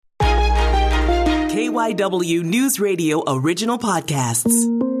KYW News Radio original podcasts.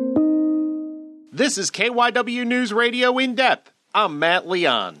 This is KYW News Radio In Depth. I'm Matt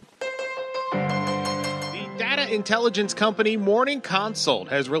Leon. Data intelligence company Morning Consult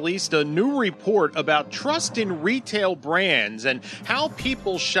has released a new report about trust in retail brands and how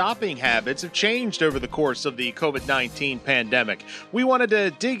people's shopping habits have changed over the course of the COVID-19 pandemic. We wanted to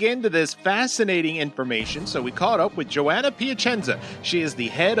dig into this fascinating information, so we caught up with Joanna Piacenza. She is the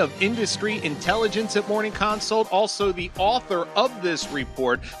head of industry intelligence at Morning Consult, also the author of this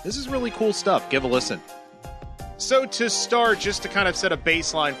report. This is really cool stuff. Give a listen. So to start, just to kind of set a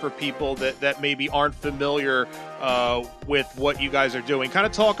baseline for people that maybe aren't familiar with what you guys are doing, kind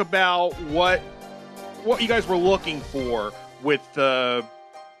of talk about what you guys were looking for with this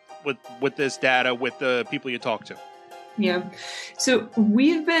data, with the people you talk to. Yeah. So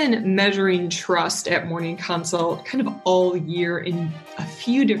we've been measuring trust at Morning Consult kind of all year in a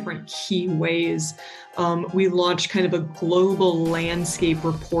few different key ways. We launched kind of a global landscape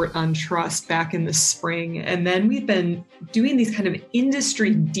report on trust back in the spring. And then we've been doing these kind of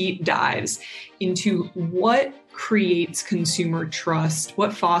industry deep dives into what creates consumer trust,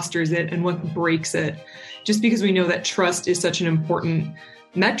 what fosters it, and what breaks it. Just because we know that trust is such an important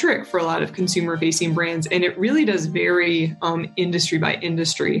metric for a lot of consumer-facing brands, and it really does vary industry by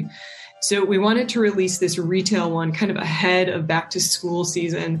industry. So we wanted to release this retail one kind of ahead of back to school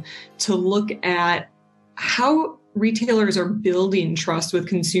season to look at how retailers are building trust with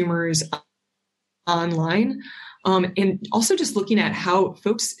consumers online, and also just looking at how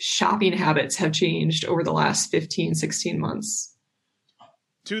folks' shopping habits have changed over the last 15, 16 months.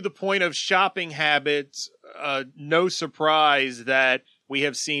 To the point of shopping habits, no surprise that we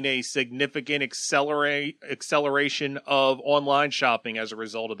have seen a significant acceleration of online shopping as a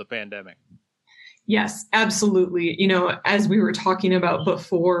result of the pandemic. Yes, absolutely. You know, as we were talking about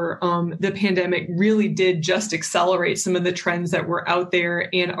before, the pandemic really did just accelerate some of the trends that were out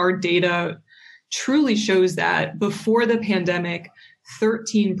there. And our data truly shows that before the pandemic,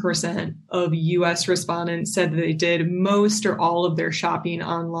 13% of US respondents said that they did most or all of their shopping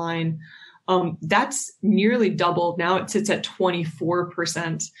online. That's nearly doubled. Now it sits at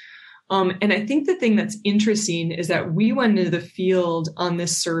 24%. And I think the thing that's interesting is that we went into the field on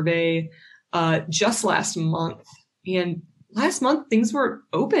this survey just last month. And last month, things were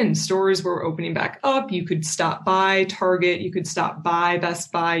open. Stores were opening back up. You could stop by Target. You could stop by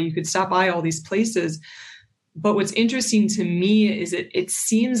Best Buy. You could stop by all these places. But what's interesting to me is it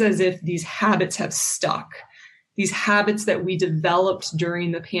seems as if these habits have stuck. These habits that we developed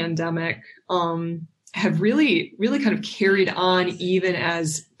during the pandemic have really, really kind of carried on even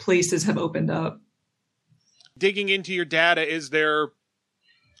as places have opened up. Digging into your data, is there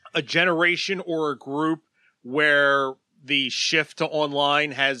a generation or a group where the shift to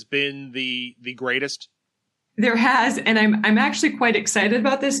online has been the greatest? There has, and I'm actually quite excited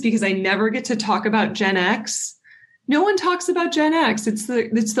about this because I never get to talk about Gen X. No one talks about Gen X. It's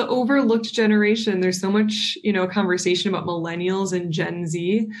the overlooked generation. There's so much, conversation about millennials and Gen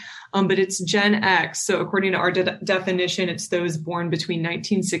Z, but it's Gen X. So according to our definition, it's those born between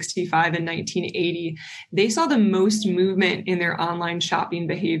 1965 and 1980. They saw the most movement in their online shopping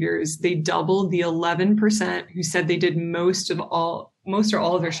behaviors. They doubled the 11% who said they did most or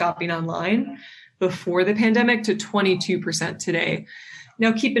all of their shopping online before the pandemic to 22% today.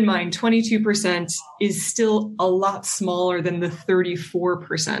 Now, keep in mind, 22% is still a lot smaller than the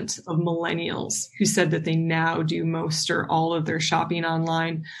 34% of millennials who said that they now do most or all of their shopping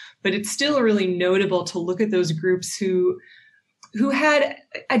online. But it's still really notable to look at those groups who had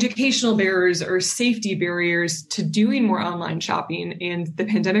educational barriers or safety barriers to doing more online shopping. And the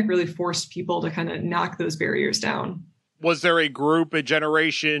pandemic really forced people to kind of knock those barriers down. Was there a group, a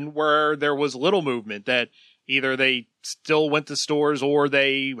generation where there was little movement, that either they still went to stores or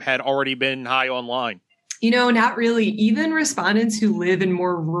they had already been high online? Not really. Even respondents who live in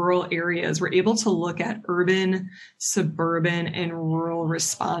more rural areas were able to look at urban, suburban, and rural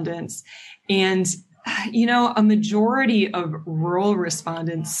respondents. And, a majority of rural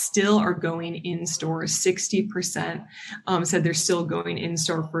respondents still are going in store. 60% said they're still going in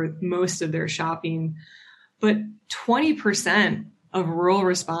store for most of their shopping. But 20% of rural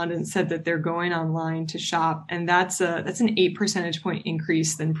respondents said that they're going online to shop, and that's an 8 percentage point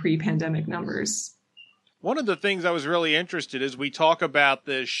increase than pre-pandemic numbers. One of the things I was really interested as we talk about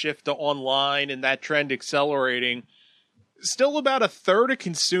the shift to online and that trend accelerating, still about a third of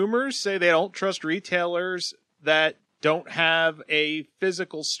consumers say they don't trust retailers that don't have a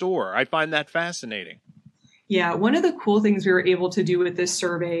physical store. I find that fascinating. Yeah, one of the cool things we were able to do with this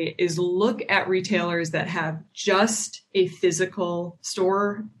survey is look at retailers that have just a physical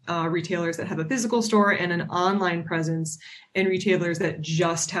store, retailers that have a physical store and an online presence, and retailers that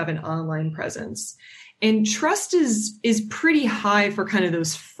just have an online presence. And trust is pretty high for kind of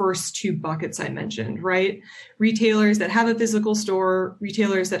those first two buckets I mentioned, right? Retailers that have a physical store,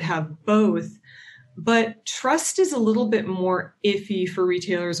 retailers that have both. But trust is a little bit more iffy for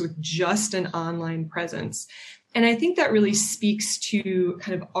retailers with just an online presence. And I think that really speaks to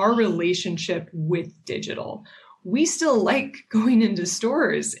kind of our relationship with digital. We still like going into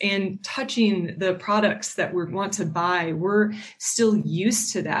stores and touching the products that we want to buy. We're still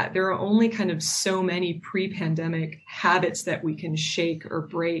used to that. There are only kind of so many pre-pandemic habits that we can shake or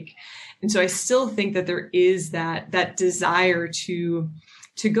break. And so I still think that there is that desire to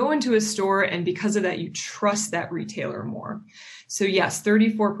go into a store, and because of that, you trust that retailer more. So yes,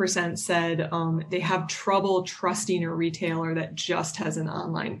 34% said they have trouble trusting a retailer that just has an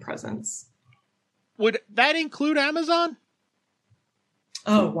online presence. Would that include Amazon?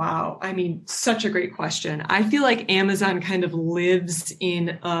 Oh, wow. I mean, such a great question. I feel like Amazon kind of lives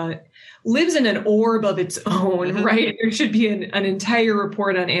in an orb of its own, right? There should be an entire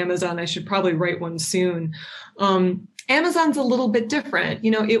report on Amazon. I should probably write one soon. Amazon's a little bit different.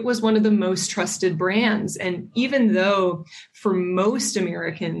 You know, it was one of the most trusted brands. And even though for most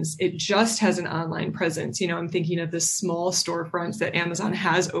Americans, it just has an online presence, you know, I'm thinking of the small storefronts that Amazon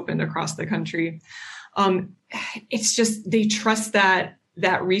has opened across the country. It's just, they trust that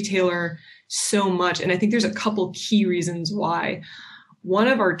retailer so much. And I think there's a couple key reasons why. One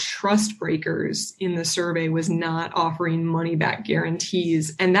of our trust breakers in the survey was not offering money back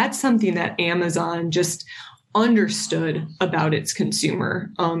guarantees. And that's something that Amazon just understood about its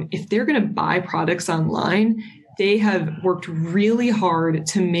consumer. If they're going to buy products online, they have worked really hard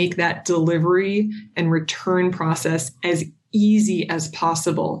to make that delivery and return process as easy as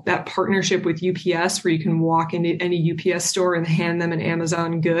possible. That partnership with UPS, where you can walk into any UPS store and hand them an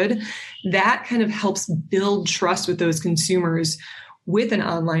Amazon good, that kind of helps build trust with those consumers with an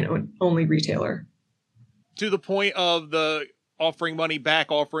online only retailer. To the point of the offering money back,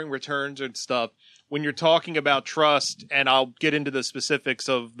 offering returns and stuff, when you're talking about trust, and I'll get into the specifics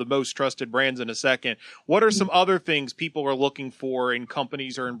of the most trusted brands in a second, what are some other things people are looking for in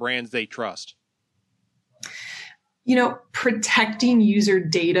companies or in brands they trust? You know, protecting user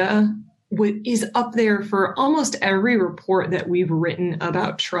data is up there for almost every report that we've written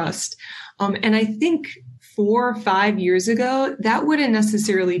about trust. And I think 4 or 5 years ago, that wouldn't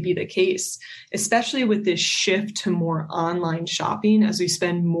necessarily be the case, especially with this shift to more online shopping as we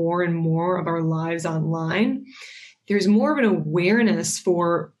spend more and more of our lives online. There's more of an awareness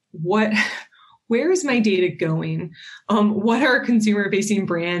for where is my data going? What are consumer-facing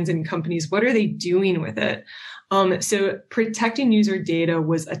brands and companies? What are they doing with it? So protecting user data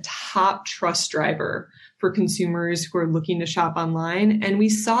was a top trust driver for consumers who are looking to shop online. And we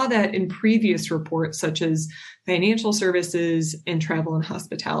saw that in previous reports, such as financial services and travel and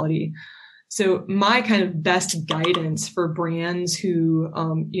hospitality. So my kind of best guidance for brands who,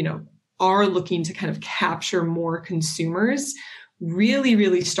 are looking to kind of capture more consumers, really,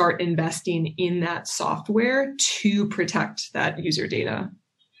 really start investing in that software to protect that user data.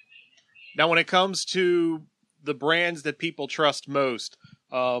 Now, when it comes to the brands that people trust most,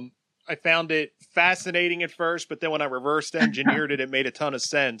 I found it fascinating at first, but then when I reversed engineered it made a ton of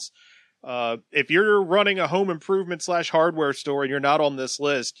sense. If you're running a home improvement / hardware store and you're not on this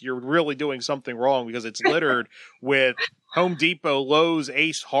list, you're really doing something wrong, because it's littered with Home Depot, Lowe's,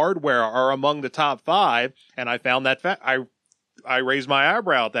 Ace Hardware are among the top 5. And I found that I raised my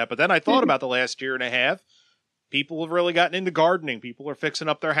eyebrow at that. But then I thought about the last year and a half. People have really gotten into gardening. People are fixing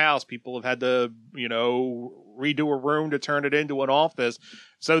up their house. People have had to, redo a room to turn it into an office.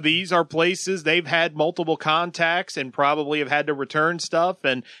 So these are places they've had multiple contacts and probably have had to return stuff.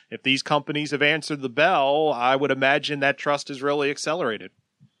 And if these companies have answered the bell, I would imagine that trust is really accelerated.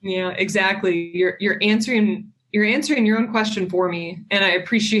 Yeah, exactly. You're answering your own question for me, and I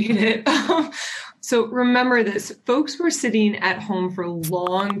appreciate it. So remember this, folks were sitting at home for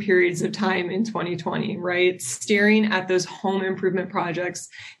long periods of time in 2020, right? Staring at those home improvement projects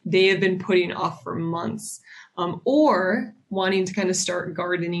they have been putting off for months, or wanting to kind of start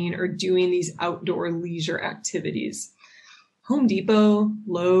gardening or doing these outdoor leisure activities. Home Depot,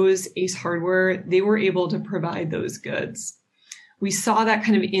 Lowe's, Ace Hardware, they were able to provide those goods. We saw that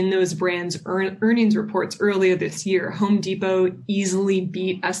kind of in those brands' earnings reports earlier this year. Home Depot easily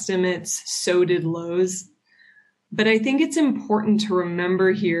beat estimates, so did Lowe's. But I think it's important to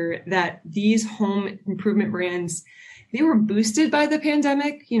remember here that these home improvement brands, they were boosted by the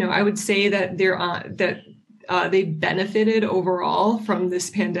pandemic. I would say that they benefited overall from this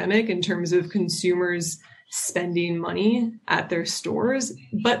pandemic in terms of consumers spending money at their stores,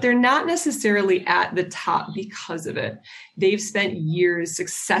 but they're not necessarily at the top because of it. They've spent years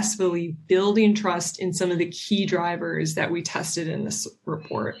successfully building trust in some of the key drivers that we tested in this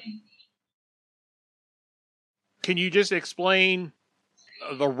report. Can you just explain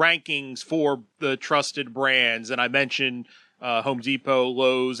the rankings for the trusted brands? And I mentioned Home Depot,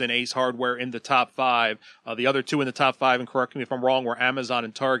 Lowe's, and Ace Hardware in the top 5. The other 2 in the top 5, and correct me if I'm wrong, were Amazon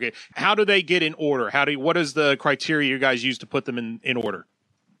and Target. How do they get in order? What is the criteria you guys use to put them in order?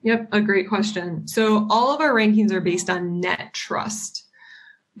 Yep, a great question. So all of our rankings are based on net trust.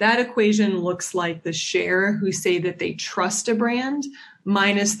 That equation looks like the share who say that they trust a brand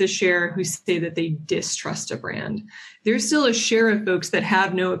minus the share who say that they distrust a brand. There's still a share of folks that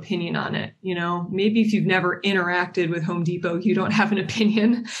have no opinion on it. You know, maybe if you've never interacted with Home Depot, you don't have an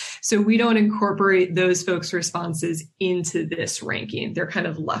opinion. So we don't incorporate those folks' responses into this ranking. They're kind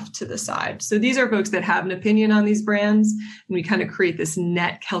of left to the side. So these are folks that have an opinion on these brands, and we kind of create this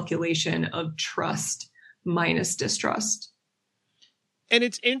net calculation of trust minus distrust. And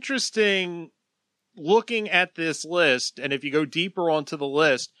it's interesting looking at this list, and if you go deeper onto the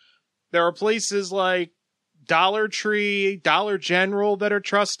list, there are places like Dollar Tree, Dollar General that are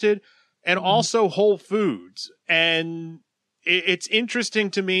trusted, and also Whole Foods. And it's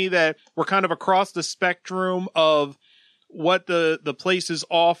interesting to me that we're kind of across the spectrum of what the places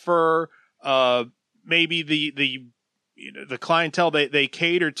offer, maybe the clientele they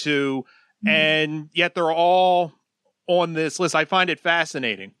cater to, and yet they're all on this list. I find it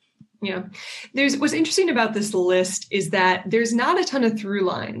fascinating. Yeah. What's interesting about this list is that there's not a ton of through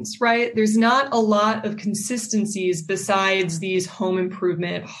lines, right? There's not a lot of consistencies besides these home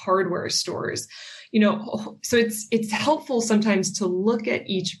improvement hardware stores. You know, so it's helpful sometimes to look at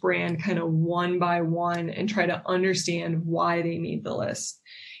each brand kind of one by one and try to understand why they made the list.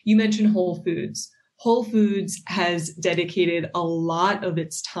 You mentioned Whole Foods. Whole Foods has dedicated a lot of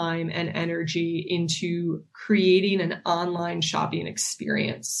its time and energy into creating an online shopping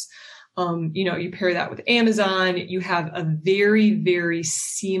experience. You know, you pair that with Amazon, you have a very, very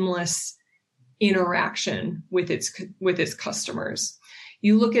seamless interaction with its customers.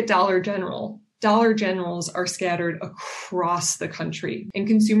 You look at Dollar General. Dollar Generals are scattered across the country, and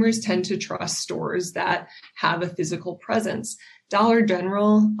consumers tend to trust stores that have a physical presence. Dollar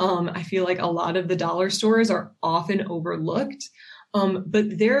General, I feel like a lot of the dollar stores are often overlooked,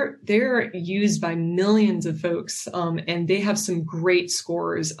 but they're used by millions of folks, and they have some great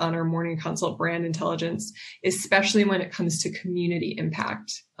scores on our Morning Consult brand intelligence, especially when it comes to community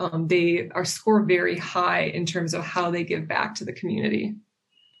impact. They are score very high in terms of how they give back to the community.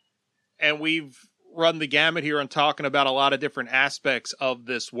 And we've run the gamut here on talking about a lot of different aspects of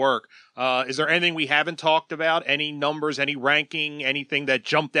this work. Is there anything we haven't talked about? Any numbers, any ranking, anything that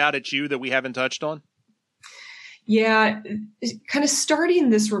jumped out at you that we haven't touched on? Yeah, kind of starting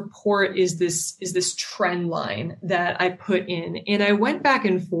this report is this trend line that I put in, and I went back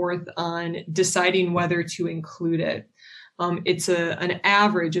and forth on deciding whether to include it. It's an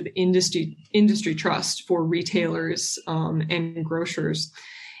average of industry trust for retailers and grocers.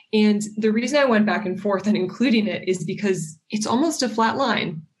 And the reason I went back and forth on including it is because it's almost a flat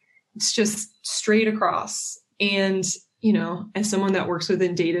line. It's just straight across. And, you know, as someone that works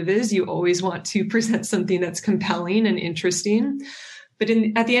within DataViz, you always want to present something that's compelling and interesting. But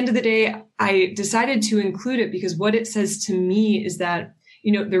at the end of the day, I decided to include it because what it says to me is that,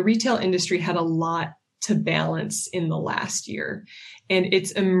 you know, the retail industry had a lot to balance in the last year. And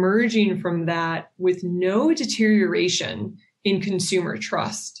it's emerging from that with no deterioration in consumer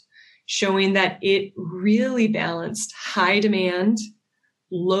trust, showing that it really balanced high demand,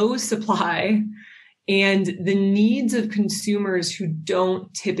 low supply, and the needs of consumers who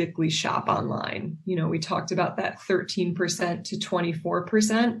don't typically shop online. You know, we talked about that 13% to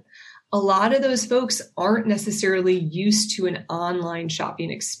 24%. A lot of those folks aren't necessarily used to an online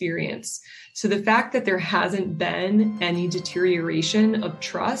shopping experience. So the fact that there hasn't been any deterioration of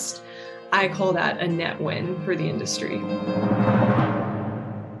trust, I call that a net win for the industry.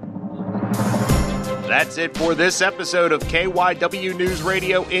 That's it for this episode of KYW News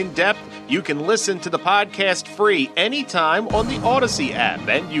Radio In Depth. You can listen to the podcast free anytime on the Odyssey app,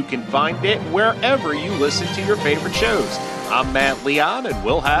 and you can find it wherever you listen to your favorite shows. I'm Matt Leon, and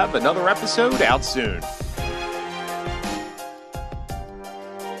we'll have another episode out soon.